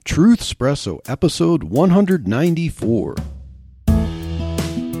Truth Espresso, episode 194.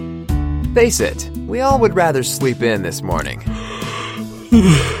 Face it, we all would rather sleep in this morning.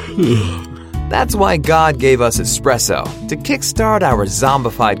 That's why God gave us espresso, to kickstart our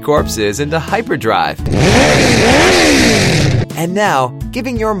zombified corpses into hyperdrive. And now,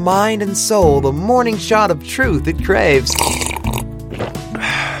 giving your mind and soul the morning shot of truth it craves.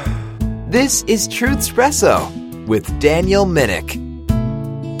 This is Truth Espresso with Daniel Minnick.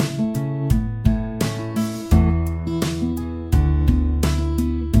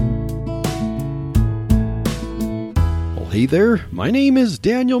 Hey there, my name is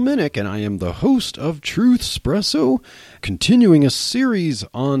Daniel Minnick, and I am the host of Truth Espresso, continuing a series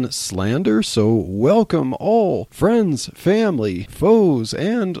on slander, so welcome all friends, family, foes,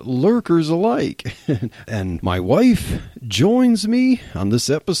 and lurkers alike. And my wife joins me on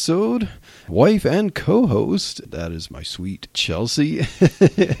this episode, wife and co-host, that is my sweet Chelsea.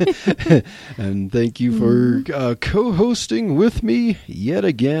 And thank you for co-hosting with me yet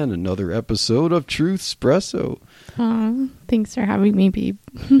again another episode of Truth Espresso. Thanks for having me, babe.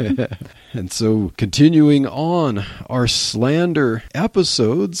 And so, continuing on our slander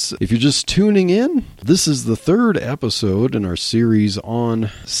episodes, if you're just tuning in, this is the third episode in our series on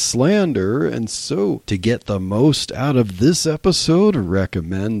slander. And so, to get the most out of this episode, I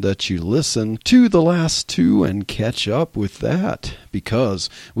recommend that you listen to the last two and catch up with that, because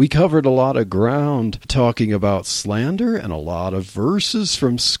we covered a lot of ground talking about slander and a lot of verses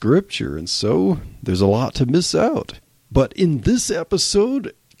from Scripture. And so, there's a lot to miss out. But in this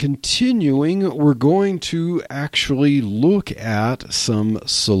episode, continuing, we're going to actually look at some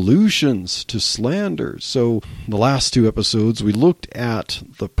solutions to slander. So, the last two episodes, we looked at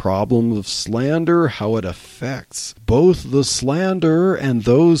the problem of slander, how it affects both the slanderer and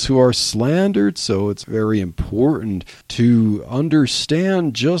those who are slandered. So, it's very important to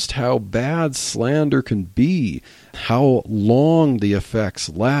understand just how bad slander can be, how long the effects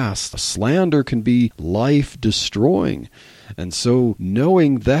last. Slander can be life-destroying. And so,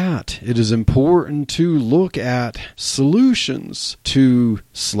 knowing that, it is important to look at solutions to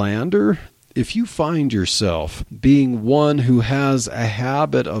slander. If you find yourself being one who has a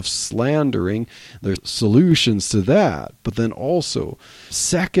habit of slandering, there's solutions to that. But then also,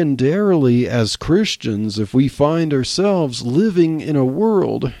 secondarily, as Christians, if we find ourselves living in a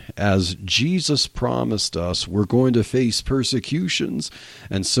world, as Jesus promised us, we're going to face persecutions.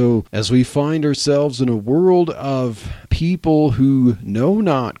 And so, as we find ourselves in a world of people who know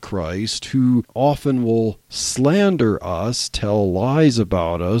not Christ, who often will slander us, tell lies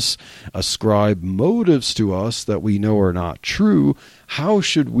about us, ascribe motives to us that we know are not true, how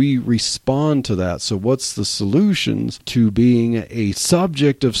should we respond to that? So what's the solutions to being a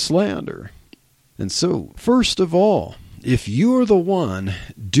subject of slander? And so, first of all, if you're the one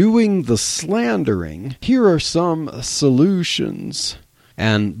doing the slandering, here are some solutions.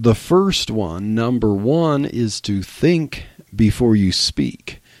 And the first one, number one, is to think before you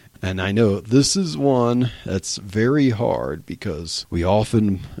speak. And I know this is one that's very hard because we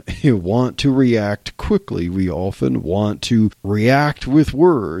often want to react quickly. We often want to react with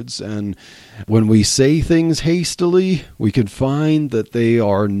words. And when we say things hastily, we can find that they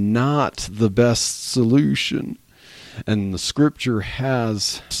are not the best solution. And the Scripture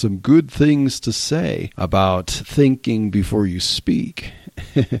has some good things to say about thinking before you speak.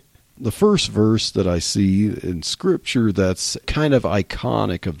 The first verse that I see in Scripture that's kind of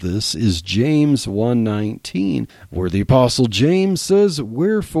iconic of this is James 1:19, where the Apostle James says,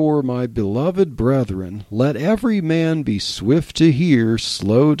 "Wherefore, my beloved brethren, let every man be swift to hear,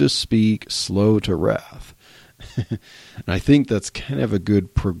 slow to speak, slow to wrath." And I think that's kind of a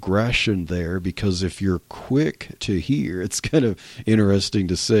good progression there, because if you're quick to hear, it's kind of interesting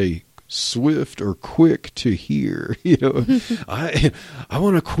to say swift or quick to hear. You know, I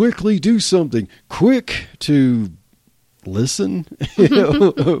want to quickly do something, quick to listen. You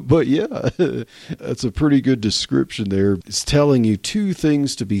know? But yeah, that's a pretty good description there. It's telling you two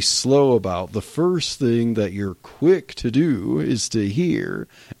things to be slow about. The first thing that you're quick to do is to hear,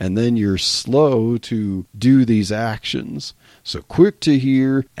 and then you're slow to do these actions. So quick to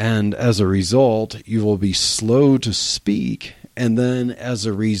hear, and as a result, you will be slow to speak. And then as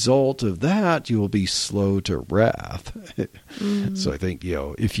a result of that, you will be slow to wrath. So I think,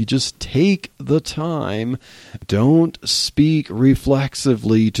 if you just take the time, don't speak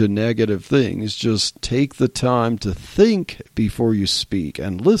reflexively to negative things. Just take the time to think before you speak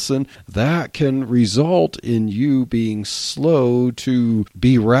and listen. That can result in you being slow to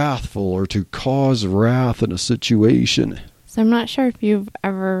be wrathful or to cause wrath in a situation. So I'm not sure if you've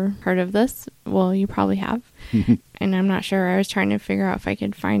ever heard of this. Well, you probably have. And I'm not sure. I was trying to figure out if I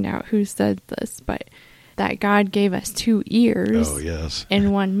could find out who said this, but that God gave us 2 ears Oh, yes.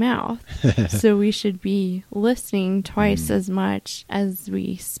 and 1 mouth. So we should be listening twice as much as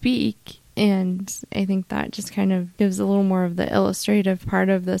we speak. And I think that just kind of gives a little more of the illustrative part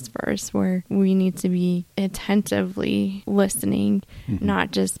of this verse, where we need to be attentively listening,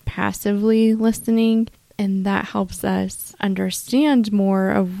 not just passively listening. And that helps us understand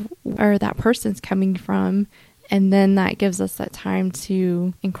more of where that person's coming from. And then that gives us that time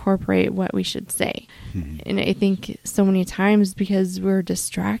to incorporate what we should say. And I think so many times, because we're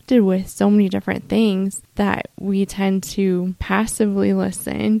distracted with so many different things, that we tend to passively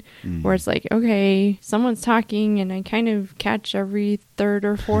listen, where it's like, okay, someone's talking and I kind of catch every third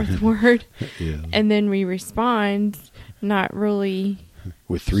or fourth word. Yeah. And then we respond, not really.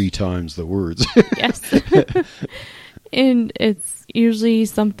 With 3 times the words. Yes. And it's usually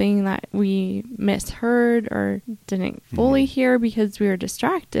something that we misheard or didn't fully hear because we were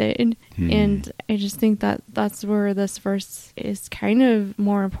distracted. And I just think that that's where this verse is kind of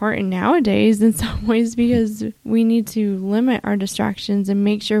more important nowadays in some ways, because we need to limit our distractions and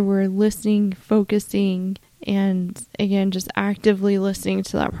make sure we're listening, focusing, and again, just actively listening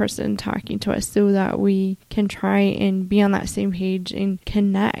to that person talking to us, so that we can try and be on that same page and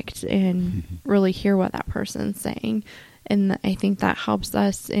connect and really hear what that person's saying. And I think that helps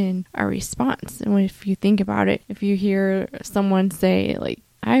us in our response. And if you think about it, if you hear someone say, like,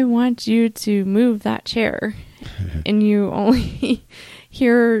 I want you to move that chair, and you only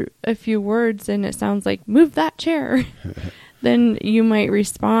hear a few words and it sounds like, move that chair, then you might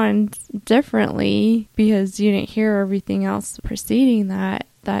respond differently because you didn't hear everything else preceding that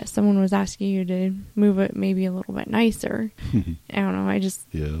someone was asking you to move it maybe a little bit nicer. I don't know. I just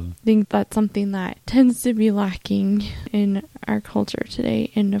think that's something that tends to be lacking in our culture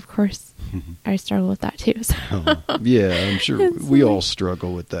today. And of course, I struggle with that too. So. Yeah, I'm sure we all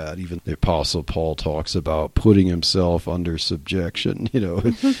struggle with that. Even the Apostle Paul talks about putting himself under subjection.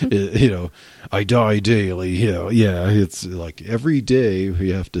 I die daily. It's like every day we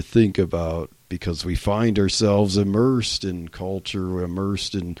have to think about, because we find ourselves immersed in culture,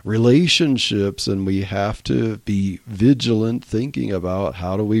 immersed in relationships, and we have to be vigilant thinking about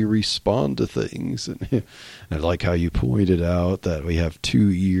how do we respond to things. And I like how you pointed out that we have 2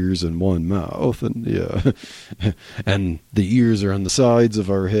 ears and 1 mouth, and and the ears are on the sides of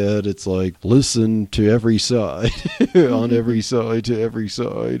our head. It's like, listen to every side, on every side to every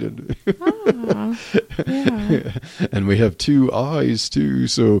side. And and we have 2 eyes too,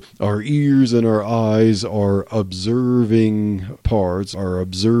 so our ears and our eyes are observing parts, are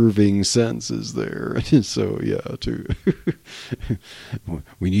observing senses there. So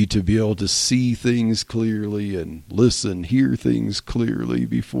we need to be able to see things clearly and listen, hear things clearly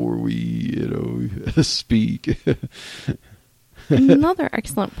before we, speak. Another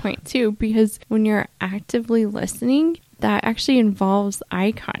excellent point too, because when you're actively listening, that actually involves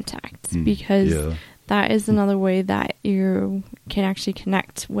eye contact, because that is another way that you can actually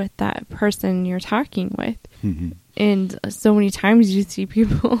connect with that person you're talking with. And so many times you see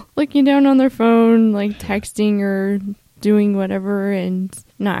people looking down on their phone, like texting or doing whatever, and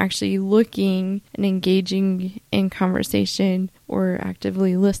not actually looking and engaging in conversation or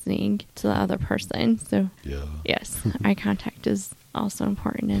actively listening to the other person. So yes, eye contact is also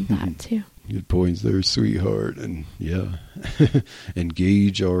important in that too. Good points there, sweetheart. And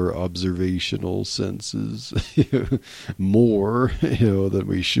engage our observational senses more, than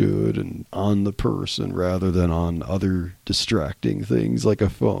we should, and on the person rather than on other distracting things like a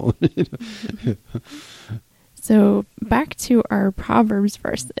phone. So back to our Proverbs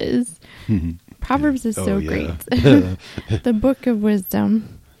verses. Proverbs is so great. The book of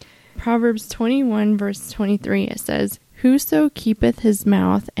wisdom. Proverbs 21 verse 23, it says, "Whoso keepeth his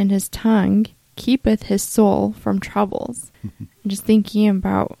mouth and his tongue keepeth his soul from troubles." Just thinking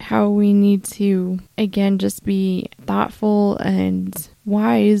about how we need to, again, just be thoughtful and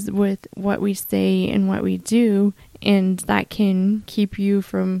wise with what we say and what we do, and that can keep you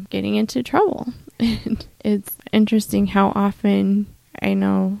from getting into trouble. And it's interesting how often, I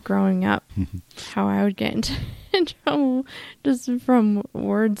know growing up, how I would get into trouble just from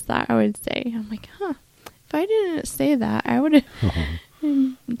words that I would say. I'm like, if I didn't say that, I would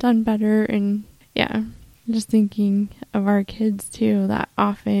have done better. And just thinking of our kids too, that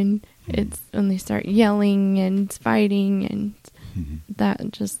often it's when they start yelling and fighting, and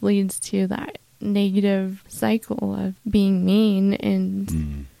that just leads to that negative cycle of being mean.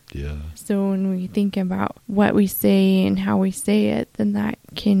 And so when we think about what we say and how we say it, then that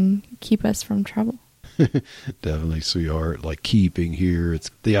can keep us from trouble. Definitely, sweetheart. Like keeping here, it's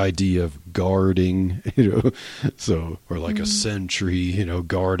the idea of guarding, so, or like a sentry,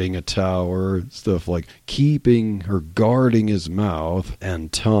 guarding a tower, stuff like keeping or guarding his mouth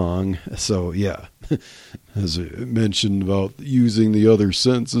and tongue. So, yeah. As I mentioned about using the other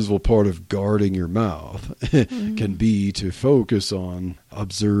senses, well, part of guarding your mouth can be to focus on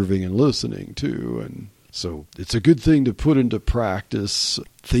observing and listening too. And so it's a good thing to put into practice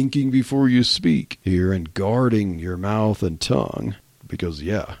thinking before you speak here and guarding your mouth and tongue, because,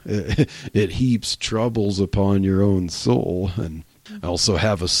 it heaps troubles upon your own soul. And I also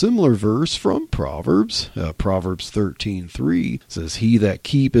have a similar verse from Proverbs. Proverbs 13:3 says, "He that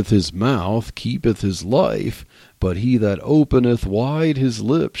keepeth his mouth keepeth his life, but he that openeth wide his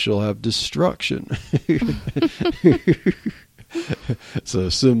lips shall have destruction." So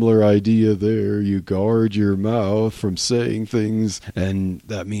a similar idea there. You guard your mouth from saying things, and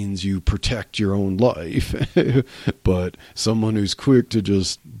that means you protect your own life. But someone who's quick to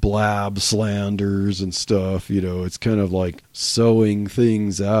just blab slanders and stuff, it's kind of like sowing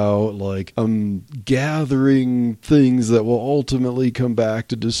things out, like I'm gathering things that will ultimately come back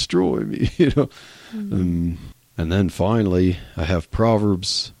to destroy me, And then finally, I have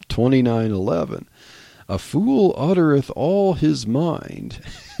Proverbs 29:11. "A fool uttereth all his mind,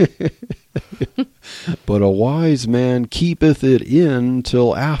 but a wise man keepeth it in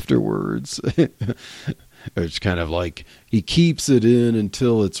till afterwards." It's kind of like he keeps it in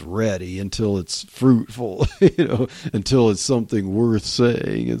until it's ready, until it's fruitful, until it's something worth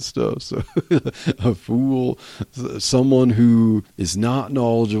saying and stuff. So a fool, someone who is not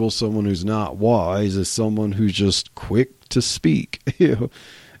knowledgeable, someone who's not wise, is someone who's just quick to speak,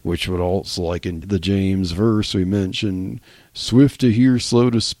 which would also, like in the James verse we mentioned, swift to hear,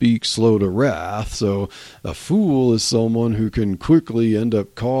 slow to speak, slow to wrath. So a fool is someone who can quickly end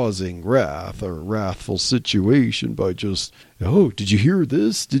up causing wrath or a wrathful situation by just, "Oh, did you hear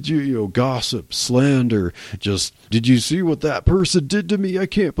this? Did you, gossip, slander, just, did you see what that person did to me? I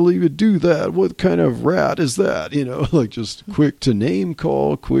can't believe it do that. What kind of rat is that?" Like just quick to name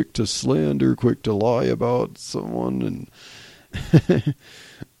call, quick to slander, quick to lie about someone. And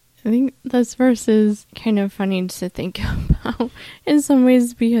I think this verse is kind of funny to think about in some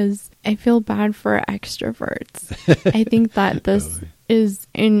ways, because I feel bad for extroverts. I think that this is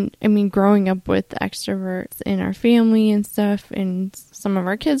growing up with extroverts in our family and stuff, and some of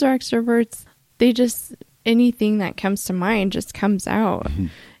our kids are extroverts. They just, anything that comes to mind just comes out.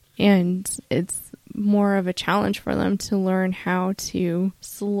 And it's more of a challenge for them to learn how to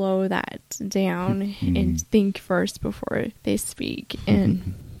slow that down and think first before they speak.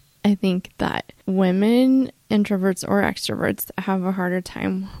 And I think that women, introverts or extroverts, have a harder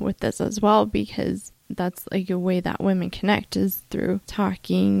time with this as well, because that's like a way that women connect is through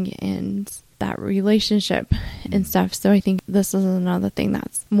talking and that relationship and stuff. So I think this is another thing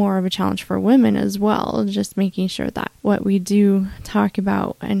that's more of a challenge for women as well, just making sure that what we do talk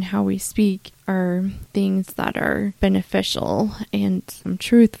about and how we speak are things that are beneficial and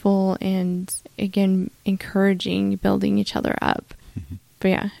truthful, and again, encouraging, building each other up. But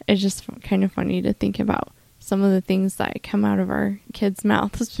yeah, it's just kind of funny to think about some of the things that come out of our kids'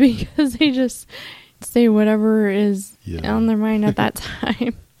 mouths, because they just say whatever is on their mind at that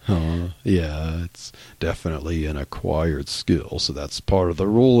time. Yeah, it's definitely an acquired skill. So that's part of the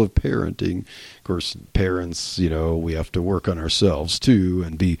role of parenting. Of course, parents, we have to work on ourselves too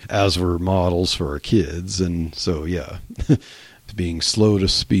and be as we're models for our kids. And so, yeah. Being slow to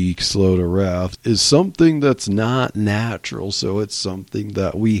speak, slow to wrath is something that's not natural. So it's something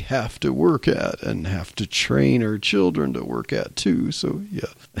that we have to work at and have to train our children to work at too. So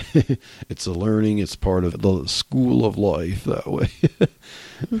yeah, it's a learning. It's part of the school of life that way.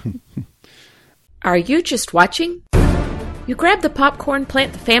 Are you just watching? You grab the popcorn,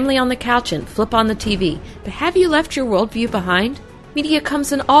 plant the family on the couch, and flip on the TV. But have you left your worldview behind? Media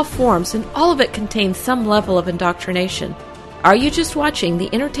comes in all forms, and all of it contains some level of indoctrination. Are You Just Watching?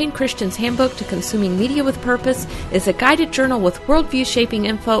 The Entertained Christian's Handbook to Consuming Media with Purpose is a guided journal with worldview-shaping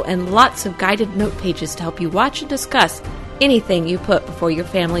info and lots of guided note pages to help you watch and discuss anything you put before your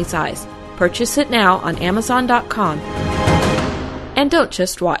family's eyes. Purchase it now on Amazon.com. And don't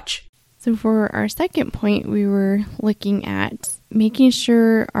just watch. So for our second point, we were looking at making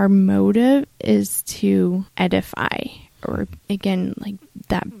sure our motive is to edify, or again, like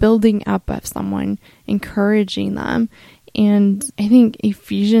that building up of someone, encouraging them. And I think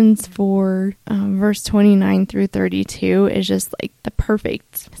Ephesians 4, verse 29 through 32 is just like the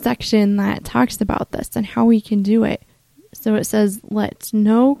perfect section that talks about this and how we can do it. So it says, "Let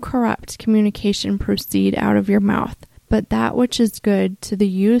no corrupt communication proceed out of your mouth, but that which is good to the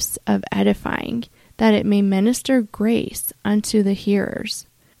use of edifying, that it may minister grace unto the hearers.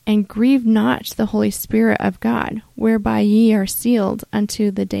 And grieve not the Holy Spirit of God, whereby ye are sealed unto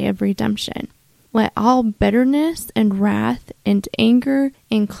the day of redemption. Let all bitterness and wrath and anger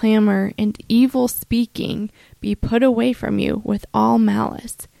and clamor and evil speaking be put away from you with all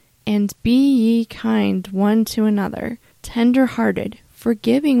malice. And be ye kind one to another, tender-hearted,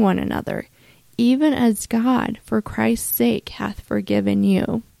 forgiving one another, even as God, for Christ's sake, hath forgiven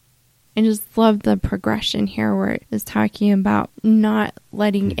you. I just love the progression here where it is talking about not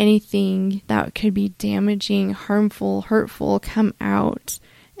letting anything that could be damaging, harmful, hurtful come out,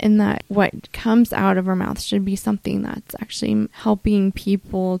 and that what comes out of our mouth should be something that's actually helping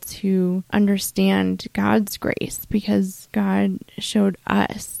people to understand God's grace, because God showed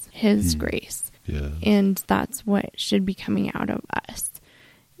us His grace. Yeah. And that's what should be coming out of us.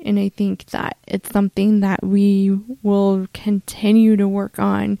 And I think that it's something that we will continue to work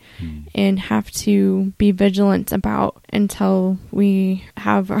on and have to be vigilant about until we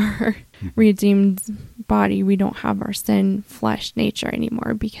have our redeemed body. We don't have our sin flesh nature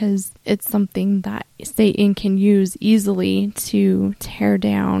anymore, because it's something that Satan can use easily to tear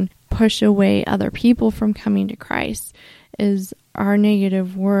down, push away other people from coming to Christ, is our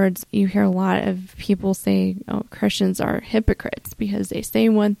negative words. You hear a lot of people say, oh, Christians are hypocrites because they say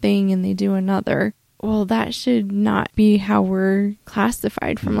one thing and they do another. Well, that should not be how we're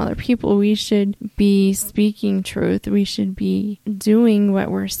classified from other people. We should be speaking truth. We should be doing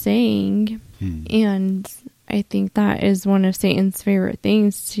what we're saying. And I think that is one of Satan's favorite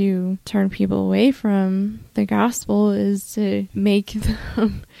things, to turn people away from the gospel, is to make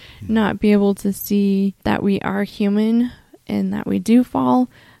them not be able to see that we are human and that we do fall.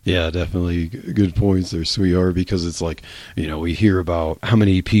 Yeah, definitely good points there, sweetheart, because it's like, we hear about how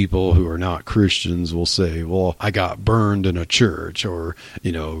many people who are not Christians will say, well, I got burned in a church, or,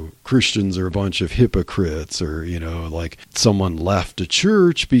 Christians are a bunch of hypocrites, or, like someone left a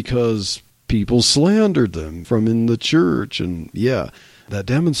church because people slandered them from in the church. And yeah, that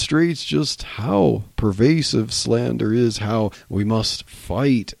demonstrates just how pervasive slander is, how we must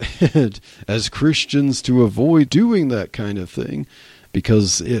fight as Christians to avoid doing that kind of thing,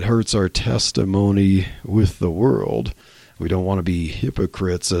 because it hurts our testimony with the world. We don't want to be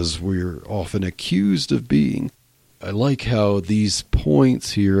hypocrites, as we're often accused of being. I like how these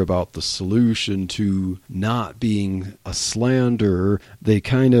points here about the solution to not being a slanderer, they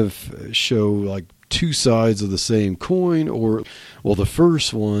kind of show like two sides of the same coin. Or, well, the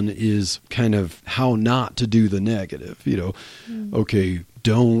first one is kind of how not to do the negative. Okay,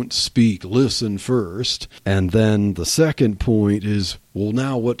 don't speak, listen first. And then the second point is, well,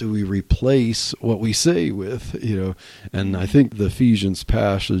 now what do we replace what we say with? And I think the Ephesians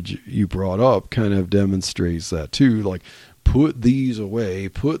passage you brought up kind of demonstrates that too. Like, put these away,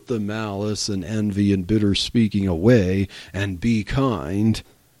 put the malice and envy and bitter speaking away, and be kind.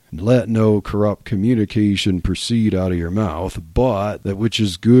 Let no corrupt communication proceed out of your mouth, but that which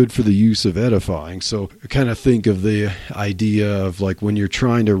is good for the use of edifying. So I kind of think of the idea of like when you're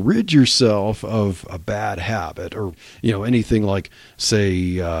trying to rid yourself of a bad habit, or, anything like,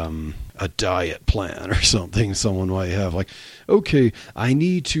 say, a diet plan or something someone might have. Like, okay, I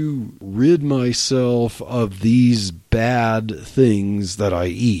need to rid myself of these bad things that I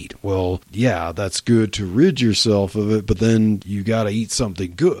eat. Well, yeah, that's good to rid yourself of it, but then you got to eat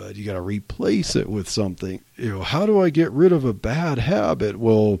something good. You got to replace it with something. How do I get rid of a bad habit?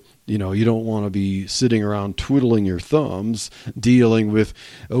 Well, you don't want to be sitting around twiddling your thumbs, dealing with,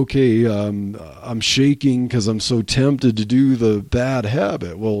 okay, I'm shaking because I'm so tempted to do the bad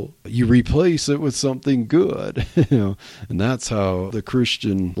habit. Well, you replace it with something good, and that's how the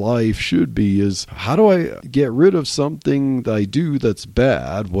Christian life should be, is how do I get rid of something that I do that's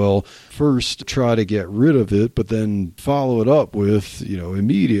bad? Well, first try to get rid of it, but then follow it up with,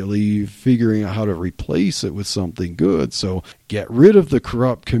 immediately figuring out how to replace it with something good. So get rid of the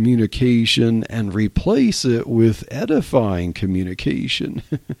corrupt communication and replace it with edifying communication.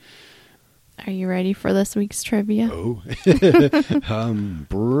 Are you ready for this week's trivia? Oh,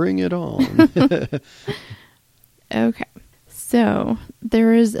 bring it on. Okay. So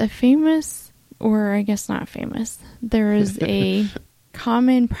there is a famous, or I guess not famous, there is a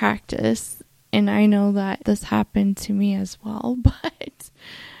common practice, and I know that this happened to me as well, but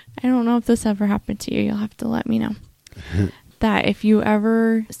I don't know if this ever happened to you. You'll have to let me know. That if you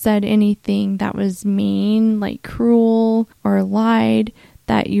ever said anything that was mean, like cruel or lied,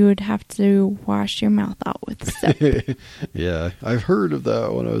 that you would have to wash your mouth out with soap. Yeah, I've heard of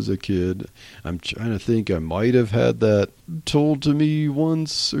that when I was a kid. I'm trying to think, I might have had that told to me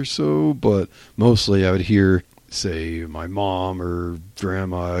once or so, but mostly I would hear, say my mom or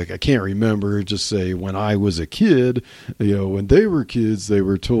grandma, I can't remember, just say when I was a kid, when they were kids, they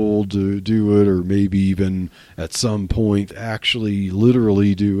were told to do it, or maybe even at some point actually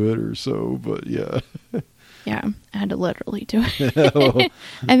literally do it or so. But yeah. Yeah, I had to literally do it.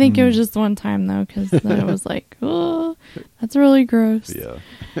 I think it was just one time, though, because then it was like, oh, that's really gross. Yeah.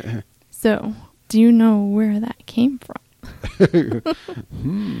 So, do you know where that came from?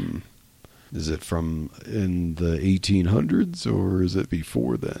 Is it from in the 1800s, or is it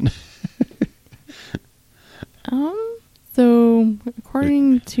before then? So,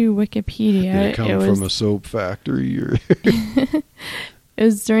 according to Wikipedia, Did it come from a soap factory? Or it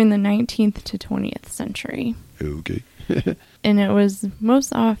was during the 19th to 20th century. Okay. And it was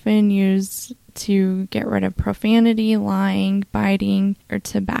most often used to get rid of profanity, lying, biting, or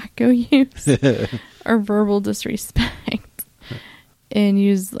tobacco use, or verbal disrespect, and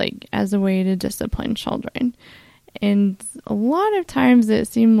used as a way to discipline children. And a lot of times it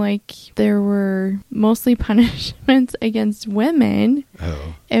seemed like there were mostly punishments against women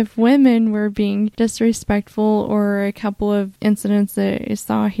if women were being disrespectful, or a couple of incidents that I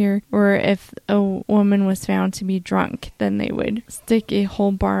saw here, or if a woman was found to be drunk, then they would stick a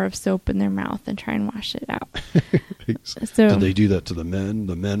whole bar of soap in their mouth and try and wash it out. So, did they do that to the men?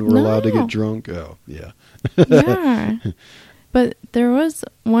 The men were allowed to get drunk? Oh, yeah. Yeah. But there was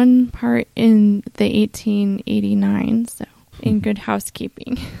one part in the 1889, so in Good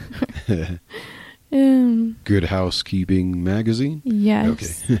Housekeeping. Good Housekeeping magazine?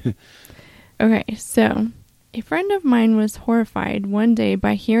 Yes. Okay. Okay, so a friend of mine was horrified one day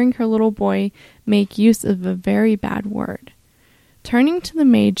by hearing her little boy make use of a very bad word. Turning to the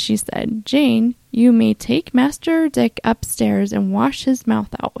maid, she said, "Jane, you may take Master Dick upstairs and wash his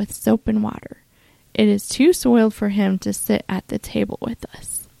mouth out with soap and water. It is too soiled for him to sit at the table with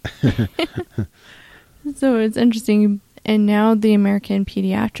us." So it's interesting. And now the American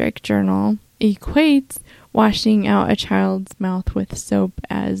Pediatric Journal equates washing out a child's mouth with soap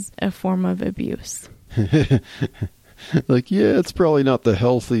as a form of abuse. It's probably not the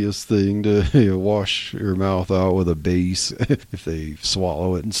healthiest thing to wash your mouth out with a base if they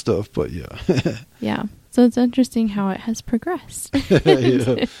swallow it and stuff, but yeah. Yeah. So it's interesting how it has progressed.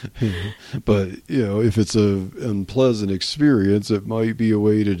 Yeah. But, if it's an unpleasant experience, it might be a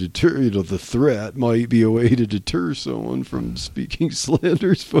way to deter, the threat might be a way to deter someone from speaking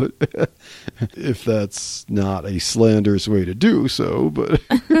slanders, but if that's not a slanderous way to do so, but...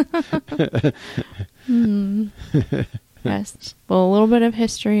 Yes. Well, a little bit of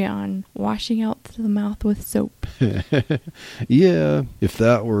history on washing out the mouth with soap. Yeah, if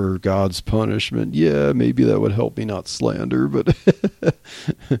that were God's punishment, yeah, maybe that would help me not slander, but...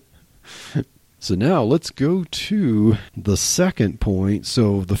 So now let's go to the second point.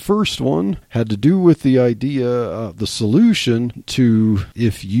 So the first one had to do with the idea, the solution to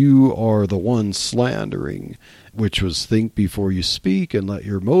if you are the one slandering, which was think before you speak and let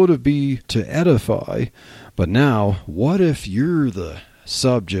your motive be to edify. But now, what if you're the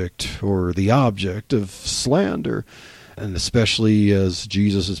subject or the object of slander? And especially as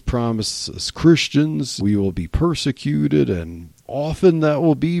Jesus has promised, as Christians, we will be persecuted, and often that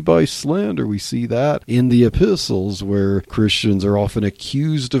will be by slander. We see that in the epistles where Christians are often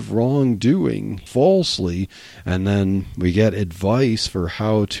accused of wrongdoing falsely, and then we get advice for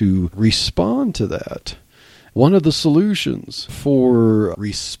how to respond to that. One of the solutions for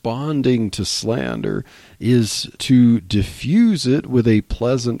responding to slander is to diffuse it with a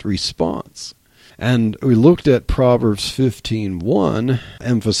pleasant response. And we looked at Proverbs 15:1,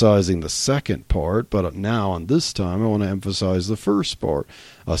 emphasizing the second part, but now on this time I want to emphasize the first part.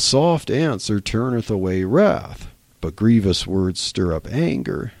 A soft answer turneth away wrath, but grievous words stir up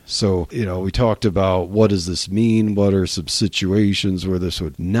anger. So, we talked about what does this mean? What are some situations where this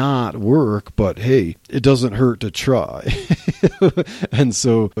would not work? But hey, it doesn't hurt to try. And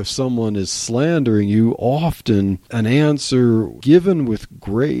so if someone is slandering you, often an answer given with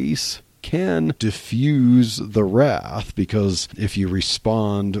grace can diffuse the wrath, because if you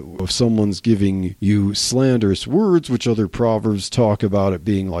respond, if someone's giving you slanderous words, which other proverbs talk about it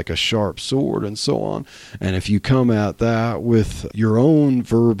being like a sharp sword and so on, and if you come at that with your own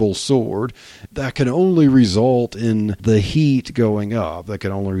verbal sword, that can only result in the heat going up. That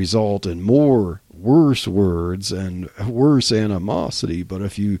can only result in worse words and worse animosity. But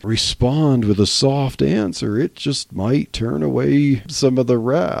if you respond with a soft answer, it just might turn away some of the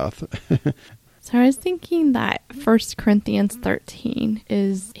wrath. So I was thinking that 1 Corinthians 13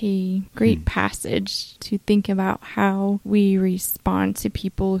 is a great passage to think about how we respond to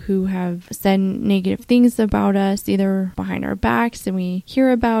people who have said negative things about us, either behind our backs and we hear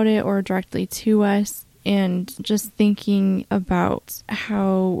about it, or directly to us. and just thinking about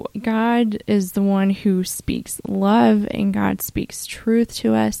how God is the one who speaks love and God speaks truth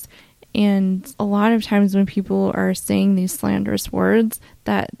to us. And a lot of times when people are saying these slanderous words,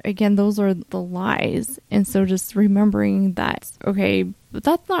 that, again, those are the lies. And so just remembering that, okay, but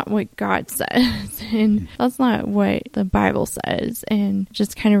that's not what God says, and that's not what the Bible says, and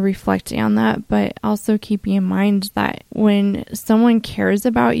just kind of reflecting on that, but also keeping in mind that when someone cares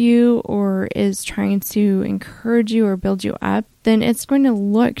about you or is trying to encourage you or build you up, then it's going to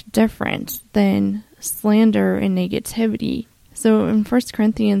look different than slander and negativity. So in 1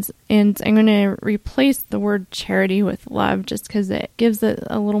 Corinthians, and I'm going to replace the word charity with love just because it gives it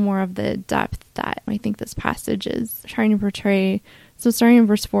a little more of the depth that I think this passage is trying to portray. So starting in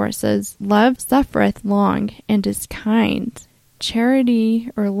verse 4, it says, "Love suffereth long and is kind.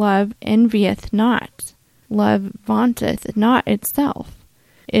 Charity or love envieth not. Love vaunteth not itself.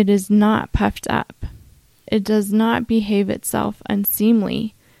 It is not puffed up. It does not behave itself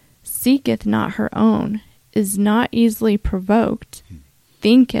unseemly. Seeketh not her own. Is not easily provoked,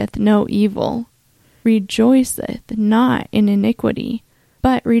 thinketh no evil, rejoiceth not in iniquity,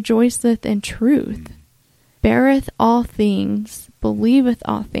 but rejoiceth in truth, beareth all things, believeth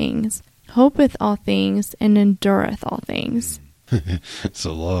all things, hopeth all things, and endureth all things."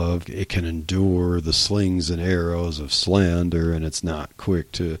 So love, it can endure the slings and arrows of slander, and it's not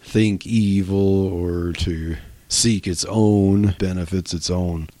quick to think evil or to seek its own benefits, its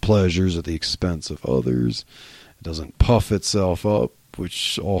own pleasures at the expense of others. It doesn't puff itself up,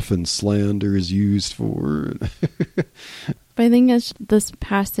 which often slander is used for. But I think this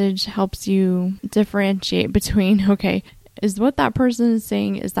passage helps you differentiate between, okay, is what that person is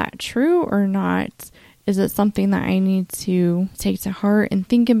saying, is that true or not? Is it something that I need to take to heart and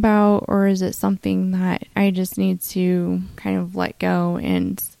think about, or is it something that I just need to kind of let go?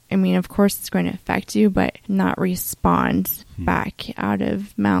 And I mean, of course it's going to affect you, but not respond back out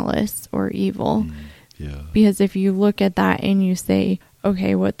of malice or evil. Yeah. Because if you look at that and you say,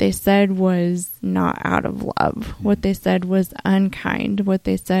 okay, what they said was not out of love, what they said was unkind, what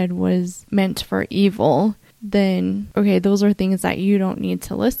they said was meant for evil, then, okay, those are things that you don't need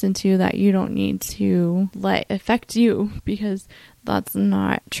to listen to, that you don't need to let affect you, because that's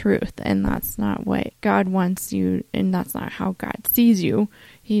not truth, and that's not what God wants you, and that's not how God sees you.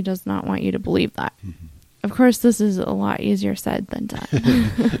 He does not want you to believe that. Of course, this is a lot easier said than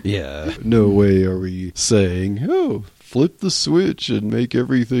done. Yeah, no way are we saying, oh, flip the switch and make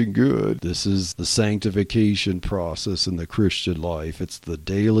everything good. This is the sanctification process in the Christian life. It's the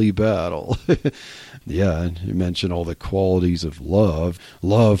daily battle. Yeah, and you mentioned all the qualities of love.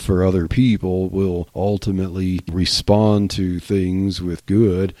 Love for other people will ultimately respond to things with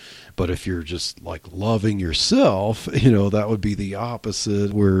good. But if you're just like loving yourself, that would be the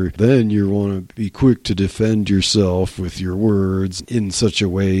opposite, where then you want to be quick to defend yourself with your words in such a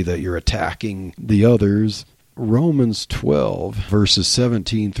way that you're attacking the others. Romans 12, verses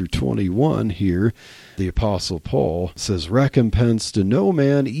 17 through 21 here, the Apostle Paul says, "Recompense to no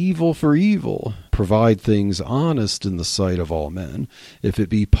man evil for evil. Provide things honest in the sight of all men. If it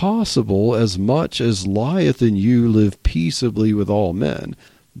be possible, as much as lieth in you, live peaceably with all men.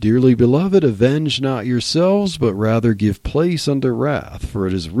 Dearly beloved, avenge not yourselves, but rather give place unto wrath. For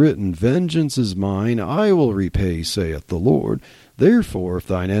it is written, Vengeance is mine, I will repay, saith the Lord. Therefore, if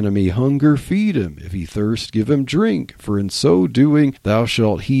thine enemy hunger, feed him. If he thirst, give him drink. For in so doing thou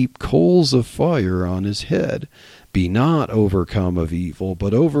shalt heap coals of fire on his head. Be not overcome of evil,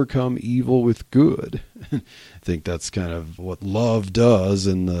 but overcome evil with good." I think that's kind of what love does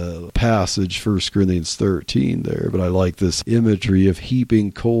in the passage, 1 Corinthians 13 there. But I like this imagery of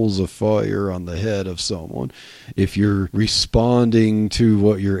heaping coals of fire on the head of someone. If you're responding to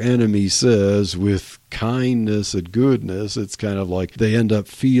what your enemy says with kindness and goodness, it's kind of like they end up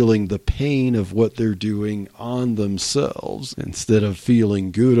feeling the pain of what they're doing on themselves. Instead of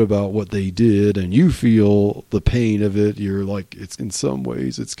feeling good about what they did and you feel the pain of it, you're like, it's in some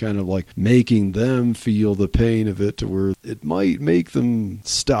ways, it's kind of like making them feel the pain of it to where it might make them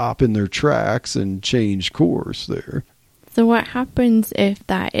stop in their tracks and change course there. So what happens if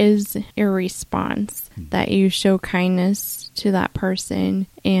that is a response, that you show kindness to that person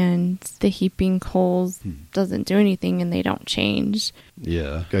and the heaping coals doesn't do anything and they don't change?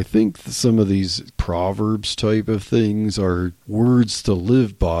 Yeah, I think some of these Proverbs type of things are words to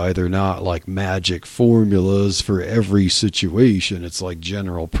live by. They're not like magic formulas for every situation. It's like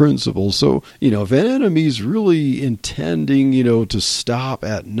general principles. So, if an enemy's really intending, to stop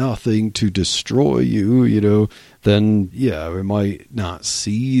at nothing to destroy you, then, yeah, we might not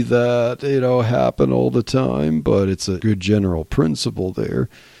see that, happen all the time, but it's a good general principle there.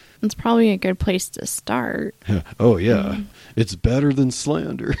 It's probably a good place to start. Oh, yeah. It's better than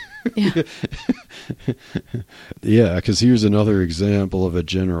slander. Yeah. Yeah, because here's another example of a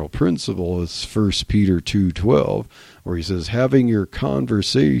general principle. It's 1 Peter 2:12, where he says, having your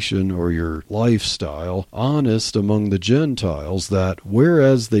conversation or your lifestyle honest among the Gentiles, that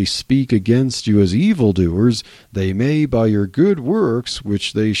whereas they speak against you as evildoers, they may by your good works,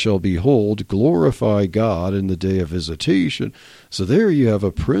 which they shall behold, glorify God in the day of visitation. So there you have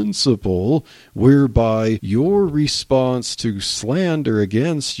a principle whereby your response to slander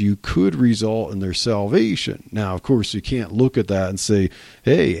against you could result in their salvation. Now, of course, you can't look at that and say,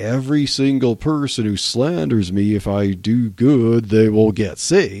 hey, every single person who slanders me, if I do good, they will get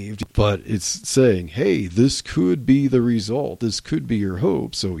saved. But it's saying, hey, this could be the result. This could be your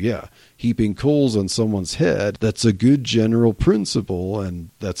hope. So yeah, heaping coals on someone's head, that's a good general principle, and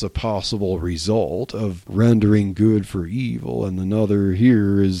that's a possible result of rendering good for evil. And another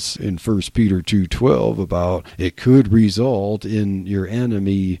here is in 1 Peter 2:12 about it could result in your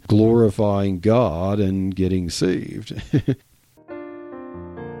enemy glorifying God and getting saved.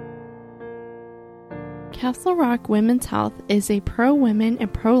 Castle Rock Women's Health is a pro-women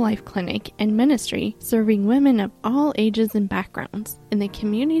and pro-life clinic and ministry serving women of all ages and backgrounds in the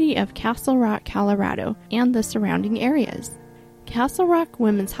community of Castle Rock, Colorado, and the surrounding areas. Castle Rock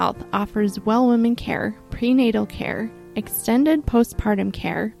Women's Health offers well women care, prenatal care, extended postpartum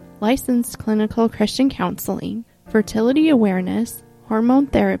care, licensed clinical Christian counseling, fertility awareness, hormone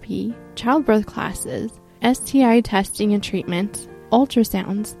therapy, childbirth classes, STI testing and treatment,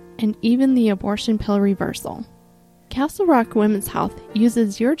 ultrasounds, and even the abortion pill reversal. Castle Rock Women's Health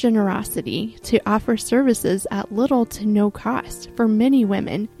uses your generosity to offer services at little to no cost for many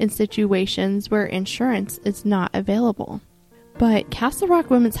women in situations where insurance is not available. But Castle Rock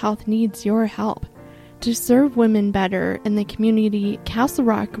Women's Health needs your help. To serve women better in the community, Castle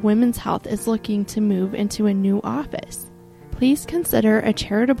Rock Women's Health is looking to move into a new office. Please consider a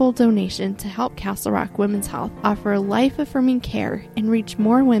charitable donation to help Castle Rock Women's Health offer life-affirming care and reach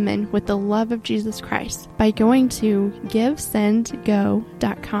more women with the love of Jesus Christ by going to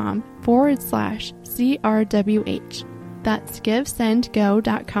givesendgo.com/CRWH. That's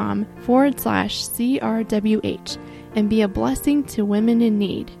givesendgo.com/CRWH and be a blessing to women in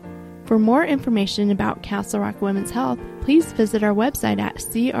need. For more information about Castle Rock Women's Health, please visit our website at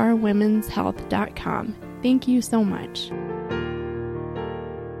crwomenshealth.com. Thank you so much.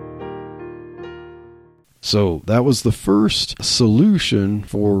 So that was the first solution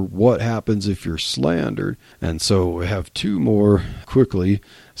for what happens if you're slandered. And so we have two more quickly.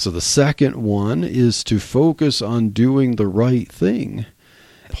 So the second one is to focus on doing the right thing.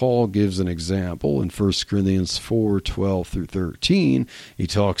 Paul gives an example in 1 Corinthians 4:12 through 13. He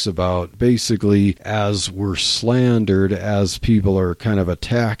talks about basically as we're slandered, as people are kind of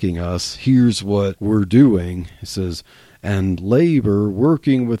attacking us, here's what we're doing. He says, and labor,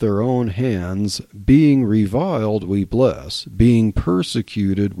 working with our own hands, being reviled, we bless, being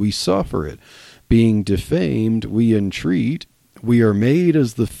persecuted, we suffer it, being defamed, we entreat. We are made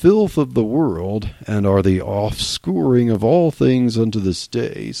as the filth of the world, and are the offscouring of all things unto this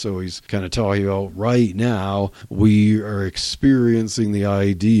day. So he's kind of talking about right now, we are experiencing the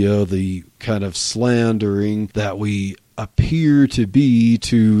idea, the kind of slandering that we appear to be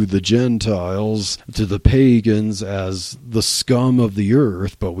to the Gentiles, to the pagans, as the scum of the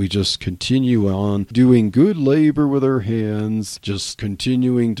earth, but we just continue on doing good labor with our hands, just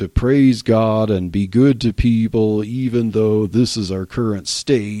continuing to praise God and be good to people, even though this is our current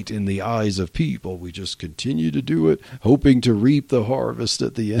state in the eyes of people. We just continue to do it, hoping to reap the harvest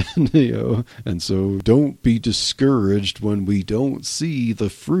at the end, And so don't be discouraged when we don't see the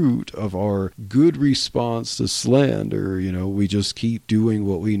fruit of our good response to slander. We just keep doing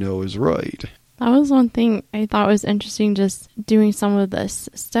what we know is right. That was one thing I thought was interesting, just doing some of this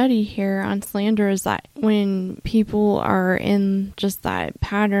study here on slander, is that when people are in just that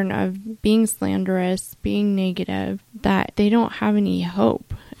pattern of being slanderous, being negative, that they don't have any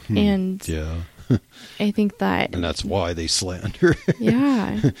hope. And yeah. I think that... And that's why they slander.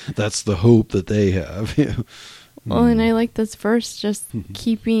 Yeah. That's the hope that they have. Well, and I like this verse, just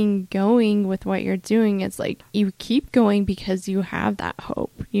keeping going with what you're doing. It's like you keep going because you have that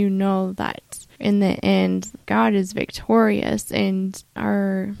hope. You know that in the end, God is victorious and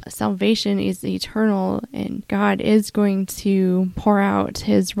our salvation is eternal, and God is going to pour out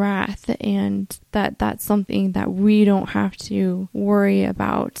his wrath, and that's something that we don't have to worry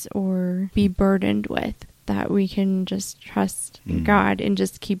about or be burdened with, that we can just trust God and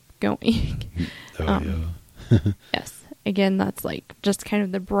just keep going. Yeah. Yes. Again, that's like just kind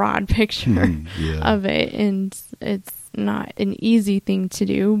of the broad picture of it. And it's not an easy thing to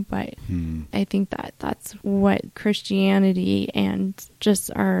do, but I think that that's what Christianity and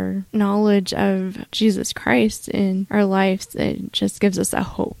just our knowledge of Jesus Christ in our lives, it just gives us a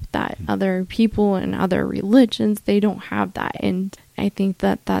hope that other people and other religions, they don't have that. And I think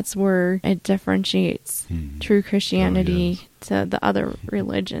that that's where it differentiates true Christianity to the other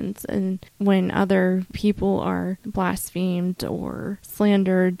religions. And when other people are blasphemed or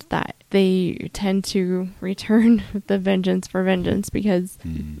slandered, that they tend to return the vengeance for vengeance because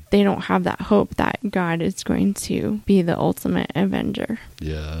they don't have that hope that God is going to be the ultimate avenger.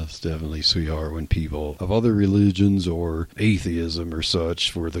 Yes, definitely. So you are when people of other religions or atheism or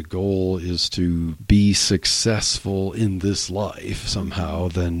such, where the goal is to be successful in this life somehow,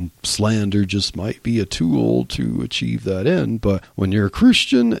 then slander just might be a tool to achieve that end. But when you're a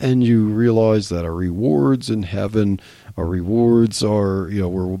Christian and you realize that our rewards in heaven, our rewards are,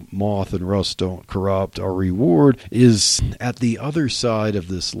 where moth and rust don't corrupt. Our reward is at the other side of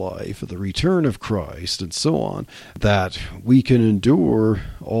this life, the return of Christ and so on, that we can endure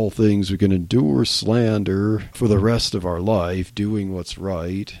all things. We can endure slander for the rest of our life, doing what's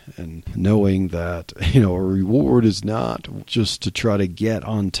right and knowing that, our reward is not just to try to get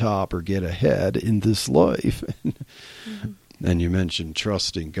on top or get ahead in this life. And you mentioned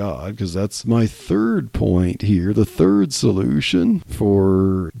trusting God, because that's my third point here. The third solution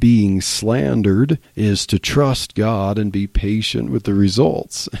for being slandered is to trust God and be patient with the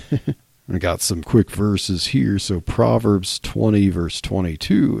results. I got some quick verses here. So Proverbs 20, verse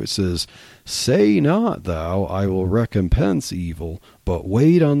 22, it says, "Say not thou, I will recompense evil, but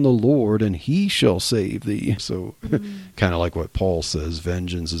wait on the Lord, and he shall save thee." So kind of like what Paul says,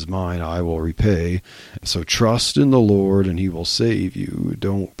 vengeance is mine, I will repay. So trust in the Lord, and he will save you.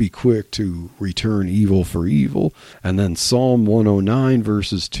 Don't be quick to return evil for evil. And then Psalm 109,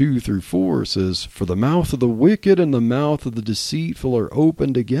 verses 2 through 4 says, "For the mouth of the wicked and the mouth of the deceitful are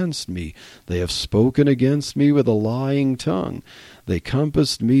opened against me. They have spoken against me with a lying tongue. They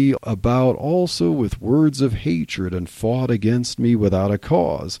compassed me about also with words of hatred, and fought against me without a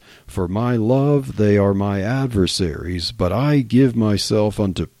cause. For my love they are my adversaries, but I give myself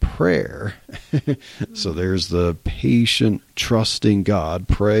unto prayer." So there's the patient trusting God,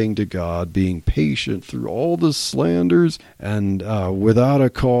 praying to God, being patient through all the slanders, and without a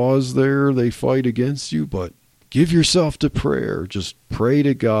cause there they fight against you, but give yourself to prayer. Just pray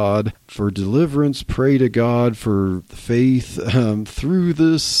to God for deliverance. Pray to God for faith through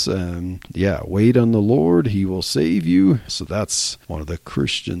this. Wait on the Lord. He will save you. So that's one of the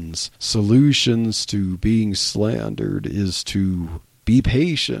Christians' solutions to being slandered, is to be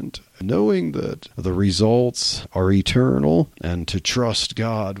patient, knowing that the results are eternal, and to trust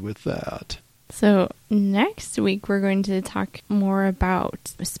God with that. So next week, we're going to talk more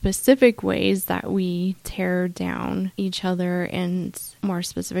about specific ways that we tear down each other, and more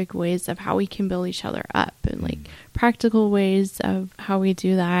specific ways of how we can build each other up, and like practical ways of how we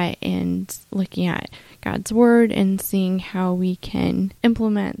do that, and looking at God's word and seeing how we can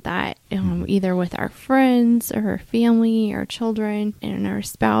implement that either with our friends or our family, our children, and our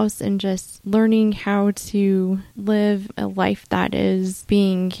spouse, and just learning how to live a life that is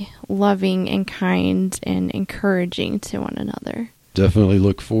being loving and kind and encouraging to one another. Definitely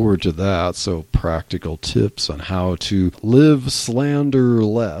look forward to that. So practical tips on how to live slander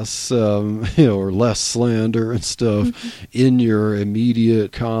less, or less slander and stuff in your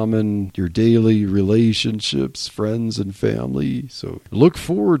immediate your daily relationships, friends and family. So look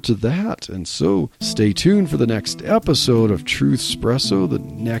forward to that. And so stay tuned for the next episode of Truth Espresso, the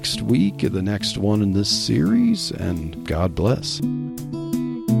next week, the next one in this series. And God bless.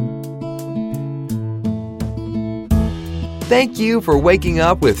 Thank you for waking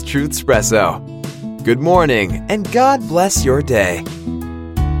up with Truth Espresso. Good morning, and God bless your day.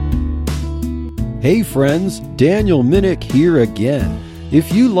 Hey friends, Daniel Minnick here again.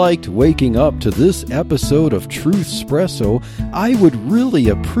 If you liked waking up to this episode of Truth Espresso, I would really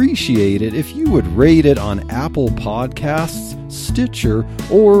appreciate it if you would rate it on Apple Podcasts, Stitcher,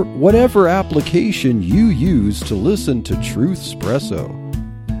 or whatever application you use to listen to Truth Espresso.